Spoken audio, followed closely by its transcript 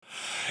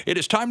It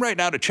is time right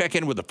now to check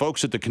in with the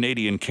folks at the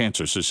Canadian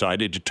Cancer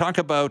Society to talk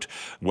about,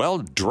 well,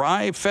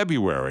 Dry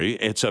February.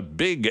 It's a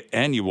big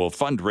annual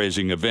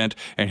fundraising event,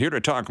 and here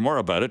to talk more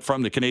about it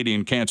from the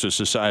Canadian Cancer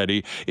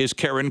Society is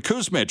Karen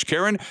Kuzmich.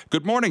 Karen,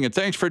 good morning, and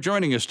thanks for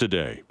joining us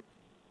today.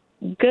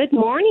 Good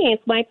morning.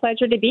 It's my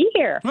pleasure to be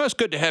here. Well, it's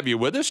good to have you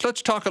with us.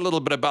 Let's talk a little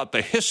bit about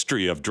the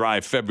history of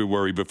Dry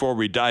February before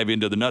we dive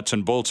into the nuts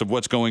and bolts of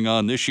what's going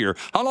on this year.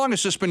 How long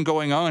has this been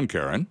going on,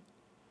 Karen?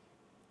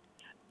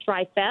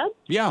 Dry Feb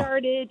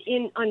started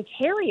in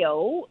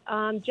Ontario,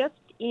 as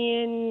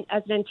an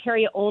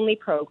Ontario-only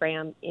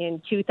program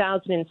in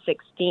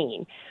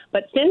 2016.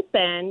 But since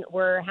then,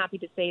 we're happy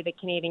to say the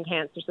Canadian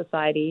Cancer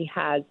Society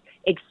has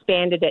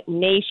expanded it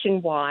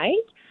nationwide.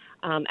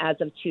 As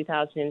of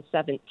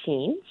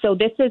 2017. So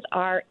this is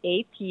our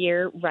 8th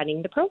year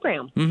running the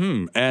program.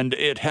 Mm-hmm. And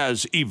it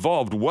has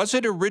evolved. Was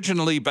it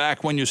originally,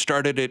 back when you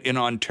started it in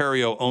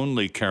Ontario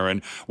only,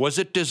 Karen, was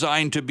it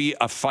designed to be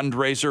a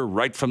fundraiser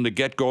right from the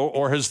get-go,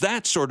 or has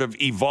that sort of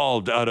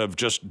evolved out of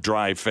just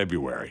Dry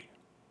February?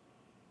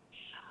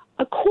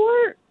 A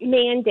core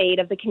mandate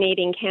of the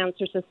Canadian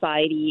Cancer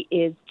Society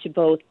is to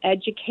both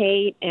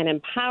educate and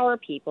empower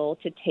people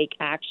to take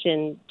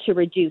action to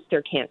reduce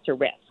their cancer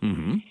risk.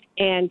 Mm-hmm.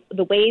 And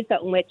the ways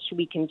in which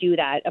we can do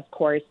that, of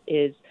course,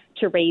 is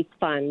to raise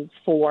funds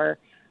for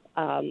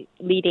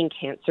leading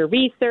cancer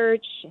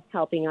research,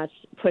 helping us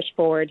push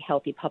forward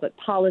healthy public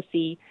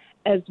policy,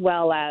 as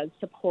well as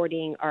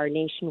supporting our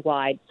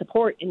nationwide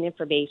support and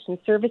information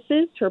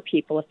services for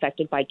people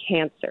affected by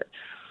cancer.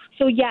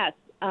 So, yes,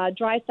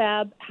 Dry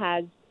Feb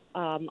has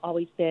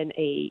always been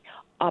an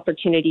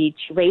opportunity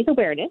to raise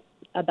awareness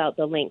about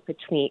the link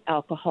between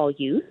alcohol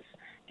use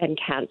and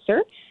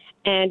cancer.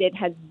 And it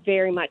has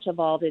very much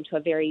evolved into a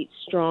very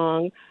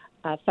strong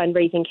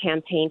fundraising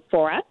campaign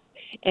for us.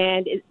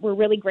 And we're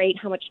really great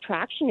how much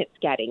traction it's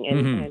getting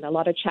and a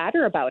lot of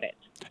chatter about it.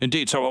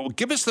 Indeed. So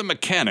give us the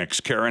mechanics,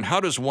 Karen. How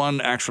does one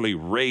actually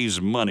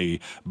raise money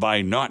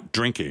by not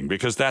drinking?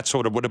 Because that's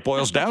sort of what it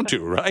boils down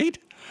to, right?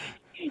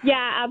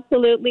 Yeah,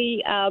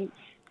 absolutely.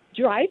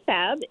 Dry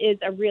Feb is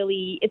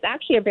it's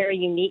actually a very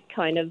unique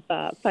kind of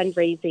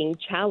fundraising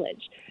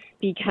challenge,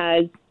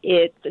 because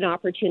it's an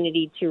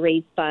opportunity to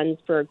raise funds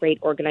for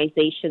great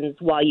organizations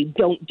while you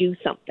don't do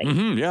something.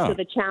 Mm-hmm, yeah. So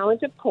the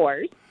challenge, of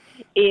course,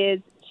 is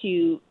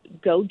to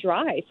go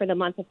dry for the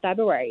month of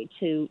February,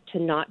 to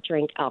not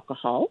drink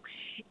alcohol.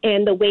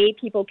 And the way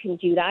people can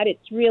do that,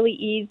 it's really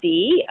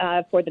easy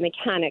for the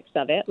mechanics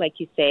of it, like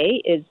you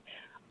say, is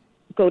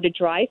go to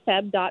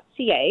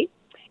dryfeb.ca,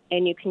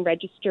 and you can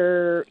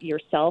register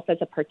yourself as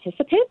a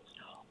participant,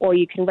 or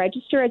you can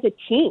register as a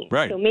team.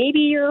 Right. So maybe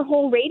your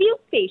whole radio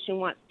station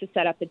wants to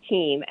set up a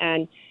team,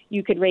 and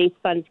you could raise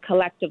funds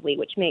collectively,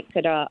 which makes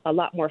it a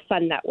lot more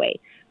fun that way.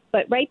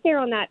 But right there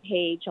on that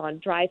page on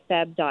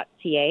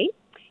dryfeb.ca,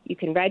 you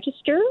can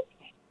register,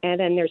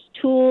 and then there's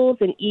tools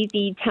and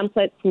easy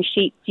templates and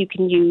sheets you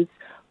can use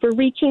for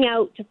reaching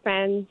out to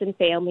friends and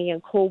family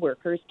and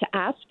coworkers to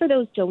ask for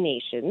those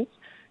donations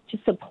to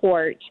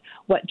support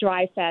what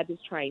Dry Feb is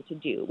trying to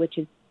do, which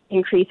is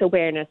increase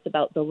awareness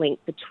about the link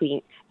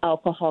between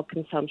alcohol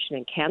consumption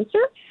and cancer,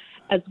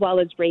 as well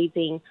as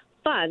raising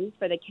funds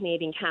for the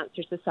Canadian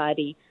Cancer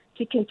Society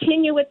to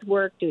continue its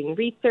work doing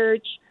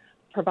research,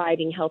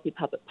 providing healthy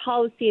public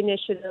policy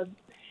initiatives,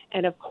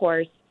 and, of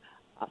course,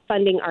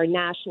 funding our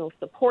national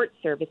support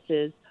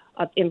services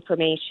of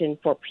information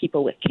for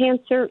people with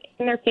cancer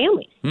and their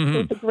families. Mm-hmm. So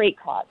it's a great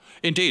cause.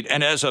 Indeed.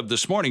 And as of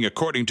this morning,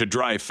 according to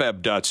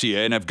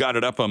dryfeb.ca, and I've got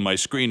it up on my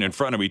screen in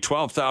front of me,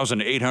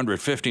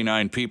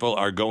 12,859 people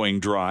are going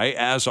dry,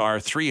 as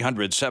are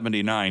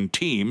 379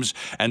 teams.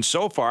 And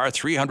so far,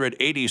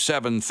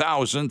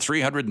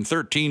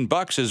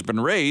 $387,313 has been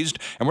raised,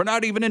 and we're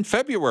not even in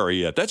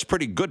February yet. That's a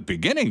pretty good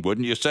beginning,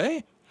 wouldn't you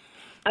say?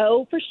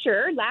 Oh, for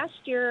sure. Last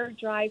year,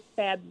 Dry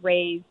Feb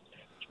raised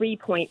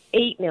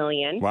 $3.8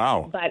 million.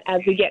 Wow. But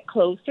as we get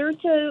closer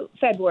to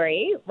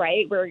February,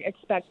 right, we're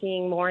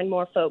expecting more and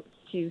more folks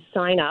to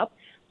sign up.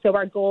 So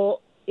our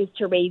goal is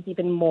to raise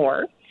even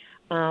more,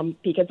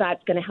 because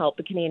that's going to help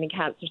the Canadian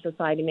Cancer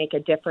Society make a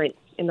difference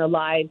in the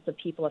lives of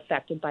people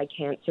affected by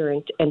cancer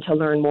and to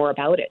learn more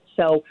about it.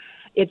 So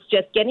it's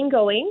just getting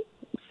going.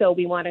 So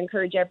we want to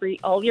encourage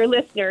all your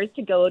listeners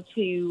to go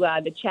to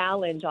the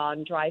challenge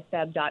on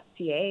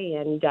dryfeb.ca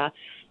and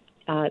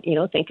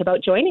think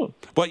about joining.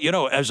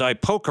 Well, as I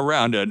poke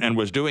around and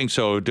was doing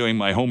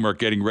my homework,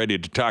 getting ready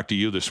to talk to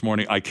you this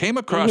morning, I came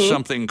across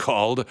something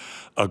called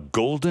a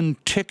golden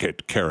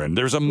ticket, Karen.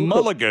 There's a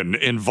mulligan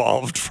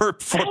involved for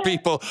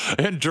people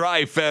in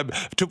Dry Feb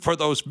for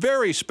those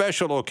very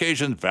special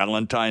occasions,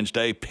 Valentine's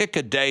Day. Pick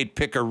a date,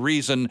 pick a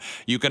reason.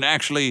 You can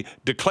actually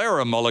declare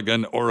a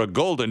mulligan or a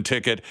golden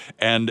ticket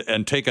and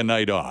take a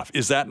night off.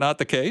 Is that not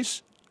the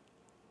case?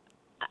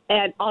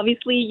 And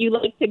obviously, you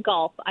like to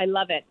golf. I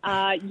love it.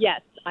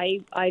 Yes,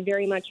 I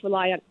very much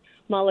rely on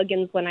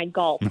mulligans when I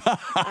golf.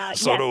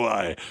 So do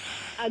I.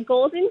 A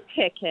golden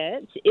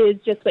ticket is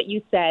just what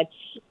you said.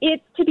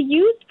 It's to be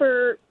used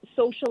for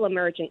social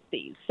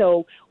emergencies.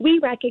 So we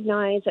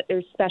recognize that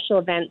there's special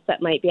events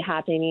that might be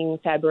happening in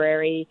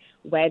February,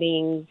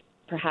 weddings,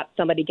 perhaps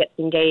somebody gets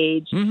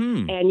engaged,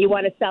 and you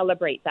want to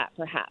celebrate that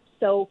perhaps.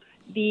 So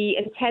the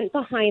intent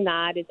behind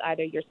that is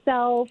either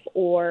yourself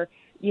or,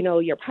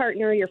 your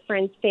partner, your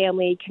friends,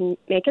 family can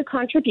make a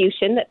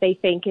contribution that they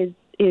think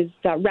is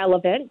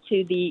relevant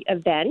to the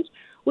event,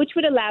 which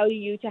would allow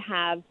you to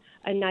have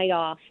a night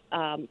off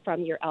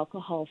from your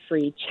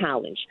alcohol-free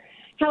challenge.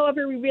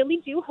 However, we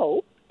really do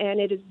hope, and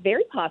it is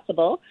very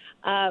possible,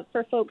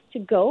 for folks to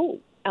go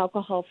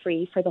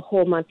alcohol-free for the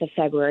whole month of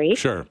February.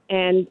 Sure.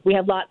 And we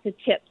have lots of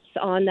tips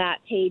on that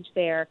page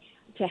there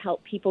to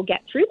help people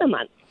get through the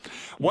month.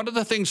 One of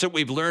the things that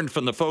we've learned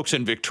from the folks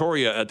in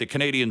Victoria at the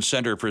Canadian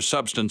Centre for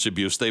Substance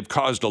Abuse, they've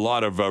caused a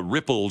lot of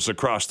ripples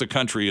across the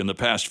country in the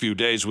past few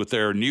days with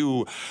their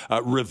new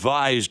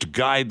revised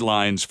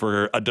guidelines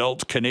for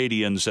adult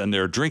Canadians and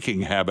their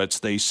drinking habits.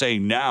 They say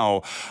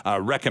now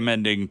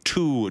recommending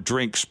 2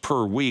 drinks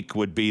per week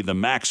would be the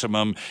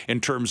maximum in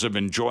terms of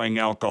enjoying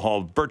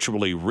alcohol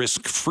virtually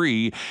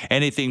risk-free.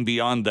 Anything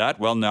beyond that,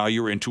 well, now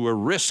you're into a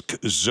risk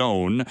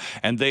zone,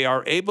 and they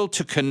are able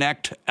to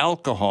connect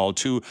alcohol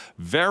to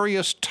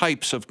various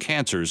types of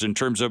cancers. In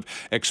terms of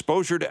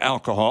exposure to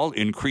alcohol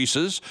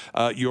increases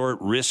your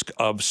risk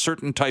of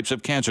certain types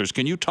of cancers.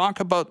 Can you talk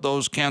about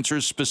those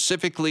cancers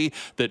specifically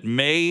that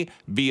may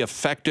be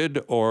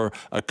affected or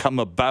come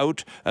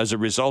about as a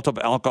result of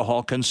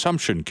alcohol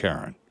consumption,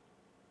 Karen?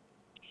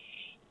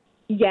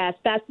 Yes,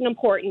 that's an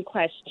important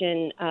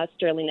question,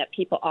 Sterling, that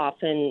people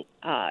often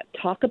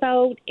talk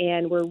about,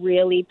 and we're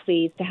really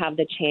pleased to have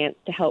the chance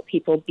to help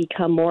people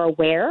become more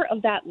aware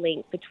of that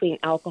link between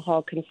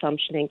alcohol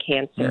consumption and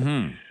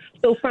cancer.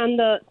 So from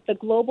the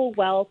global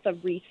wealth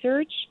of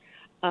research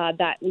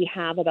that we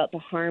have about the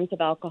harms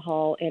of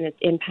alcohol and its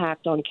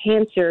impact on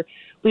cancer,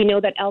 we know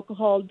that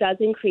alcohol does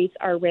increase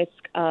our risk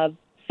of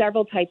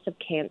several types of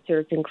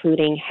cancers,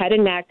 including head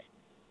and neck,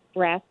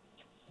 breast,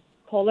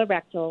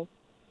 colorectal,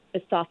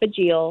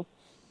 esophageal,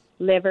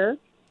 liver,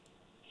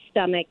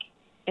 stomach,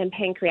 and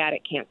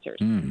pancreatic cancers.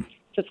 So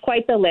it's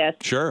quite the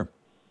list. Sure.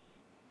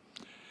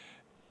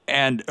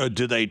 And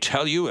do they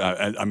tell you,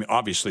 I mean,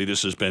 obviously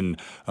this has been,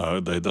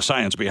 the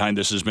science behind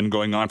this has been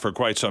going on for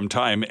quite some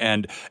time,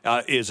 and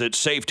is it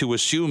safe to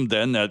assume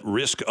then that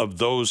risk of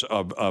those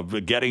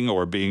of getting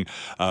or being,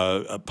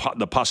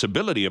 the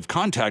possibility of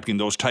contacting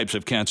those types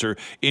of cancer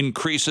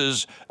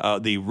increases,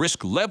 the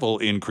risk level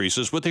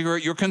increases with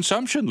your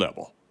consumption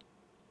level?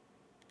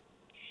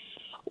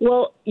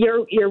 Well,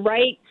 you're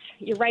right.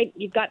 You're right.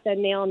 You've got the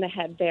nail on the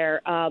head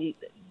there.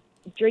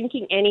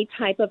 Drinking any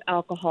type of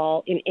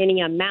alcohol in any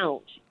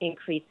amount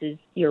increases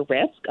your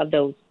risk of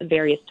those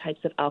various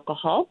types of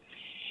alcohol.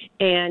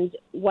 And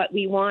what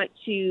we want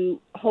to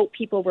hope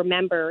people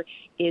remember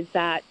is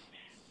that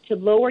to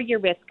lower your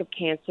risk of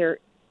cancer,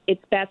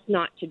 it's best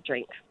not to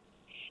drink.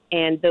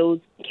 And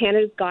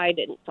Canada's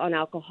guidance on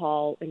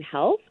alcohol and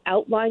health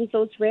outlines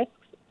those risks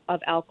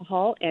of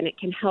alcohol, and it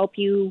can help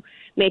you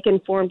make an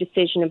informed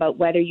decision about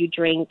whether you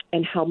drink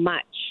and how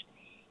much.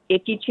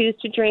 If you choose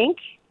to drink,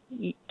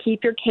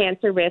 keep your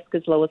cancer risk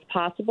as low as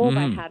possible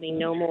by having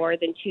no more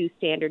than 2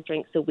 standard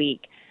drinks a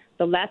week.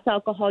 The less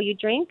alcohol you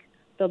drink,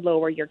 the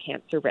lower your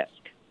cancer risk.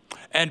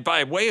 And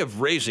by way of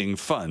raising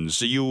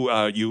funds, you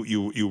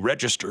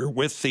register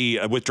with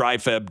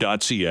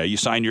drivefeb.ca. You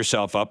sign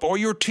yourself up, or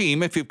your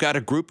team if you've got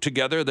a group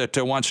together that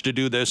wants to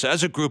do this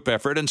as a group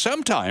effort. And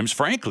sometimes,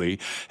 frankly,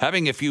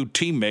 having a few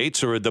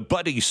teammates, or the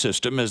buddy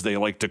system, as they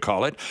like to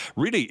call it,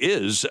 really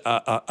is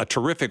a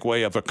terrific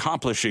way of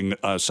accomplishing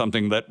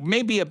something that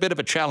may be a bit of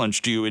a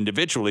challenge to you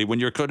individually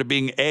when you're kind of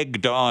being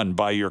egged on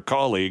by your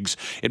colleagues.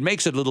 It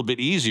makes it a little bit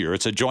easier.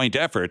 It's a joint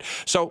effort.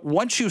 So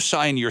once you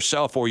sign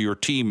yourself or your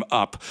team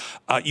up,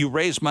 you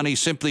raise money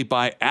simply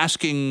by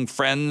asking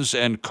friends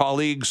and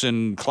colleagues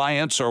and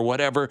clients or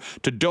whatever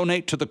to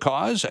donate to the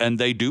cause, and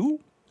they do?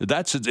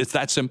 It's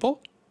that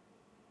simple?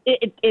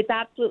 It's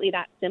absolutely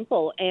that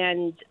simple.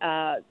 And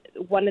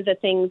one of the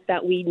things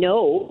that we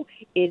know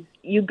is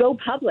you go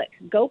public.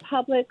 Go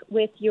public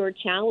with your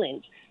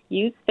challenge.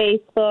 Use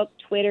Facebook,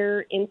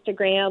 Twitter,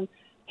 Instagram.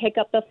 Pick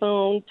up the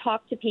phone,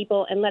 talk to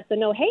people, and let them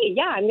know, hey,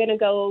 yeah, I'm going to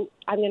go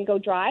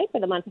drive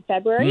for the month of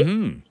February.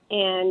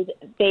 And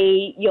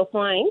you'll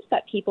find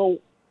that people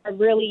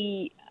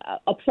really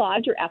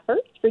applaud your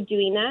efforts for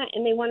doing that,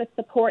 and they want to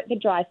support the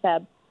Dry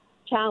Feb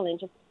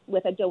challenge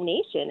with a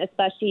donation,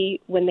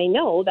 especially when they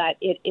know that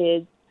it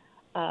is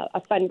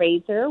a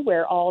fundraiser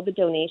where all the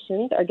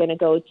donations are going to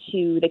go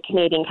to the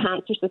Canadian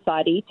Cancer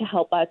Society to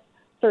help us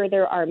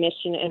further our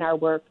mission and our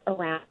work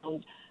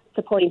around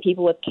supporting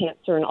people with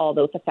cancer and all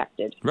those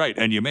affected. Right,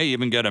 and you may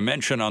even get a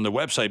mention on the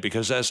website,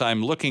 because as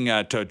I'm looking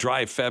at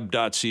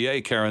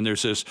drivefeb.ca, Karen,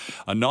 there's this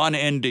a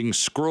non-ending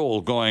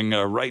scroll going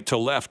right to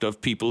left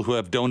of people who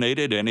have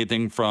donated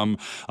anything from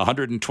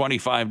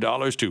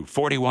 $125 to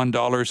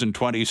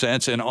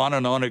 $41.20, and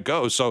on it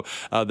goes. So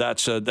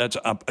that's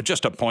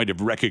just a point of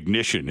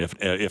recognition,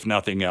 if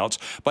nothing else.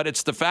 But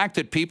it's the fact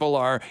that people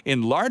are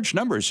in large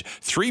numbers.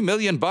 $3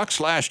 million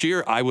last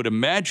year. I would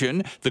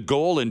imagine the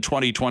goal in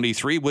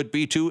 2023 would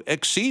be to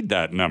exceed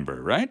that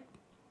number, right?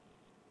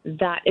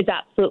 That is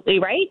absolutely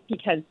right,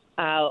 because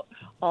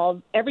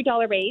every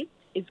dollar raised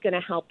is going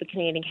to help the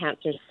Canadian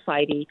Cancer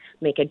Society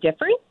make a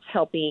difference,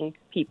 helping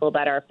people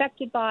that are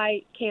affected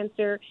by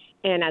cancer,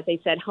 and as I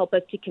said, help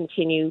us to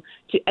continue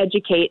to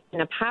educate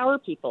and empower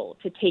people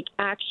to take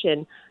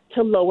action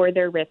to lower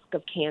their risk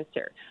of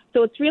cancer.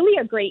 So it's really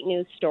a great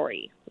news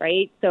story,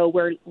 right? So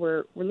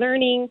we're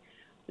learning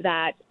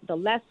that the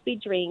less we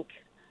drink,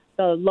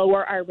 the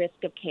lower our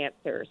risk of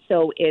cancer.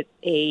 So it's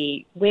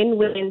a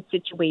win-win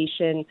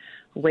situation.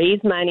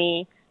 Raise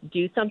money,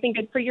 do something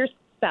good for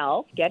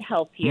yourself, get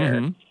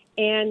healthier,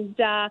 and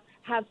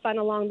have fun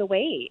along the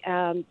way.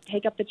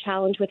 Take up the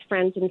challenge with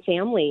friends and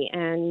family,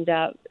 and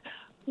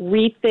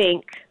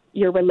rethink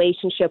your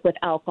relationship with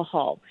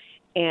alcohol.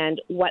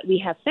 And what we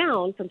have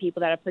found from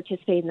people that have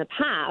participated in the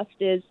past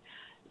is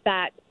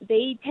that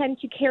they tend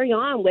to carry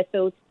on with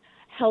those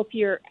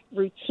healthier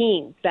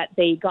routines that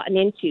they gotten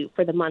into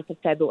for the month of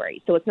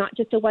February. So it's not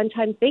just a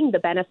one-time thing. The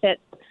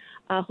benefits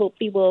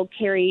hopefully will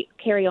carry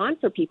on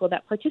for people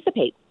that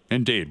participate.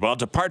 Indeed. Well,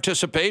 to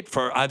participate,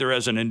 for either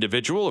as an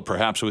individual or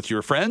perhaps with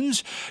your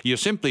friends, you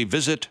simply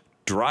visit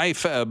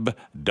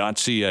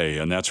drivefeb.ca,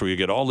 and that's where you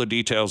get all the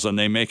details, and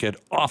they make it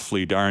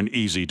awfully darn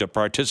easy to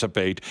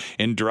participate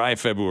in Dry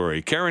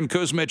February. Karen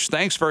Kuzmich,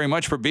 thanks very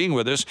much for being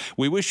with us.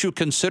 We wish you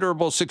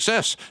considerable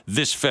success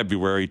this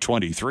February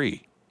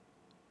 23.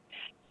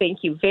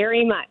 Thank you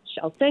very much.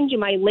 I'll send you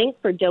my link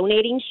for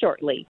donating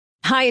shortly.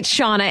 Hi, it's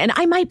Shauna, and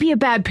I might be a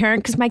bad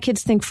parent because my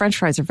kids think French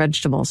fries are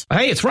vegetables.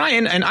 Hey, it's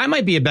Ryan, and I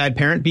might be a bad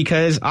parent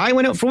because I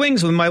went out for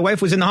wings when my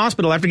wife was in the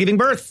hospital after giving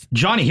birth.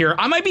 Johnny here.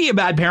 I might be a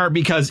bad parent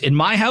because in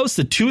my house,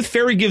 the tooth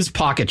fairy gives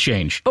pocket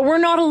change. But we're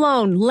not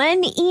alone.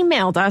 Len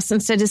emailed us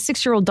and said his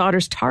 6-year-old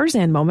daughter's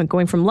Tarzan moment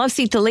going from love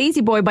seat to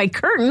lazy boy by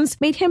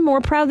curtains made him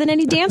more proud than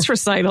any dance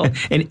recital.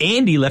 And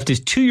Andy left his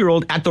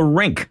 2-year-old at the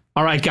rink.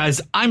 All right, guys,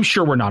 I'm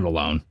sure we're not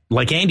alone.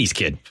 Like Andy's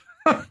kid.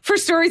 For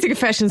stories and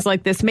confessions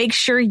like this, make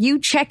sure you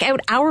check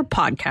out our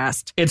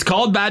podcast. It's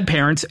called Bad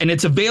Parents, and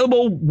it's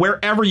available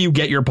wherever you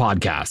get your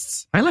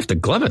podcasts. I left a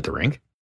glove at the rink.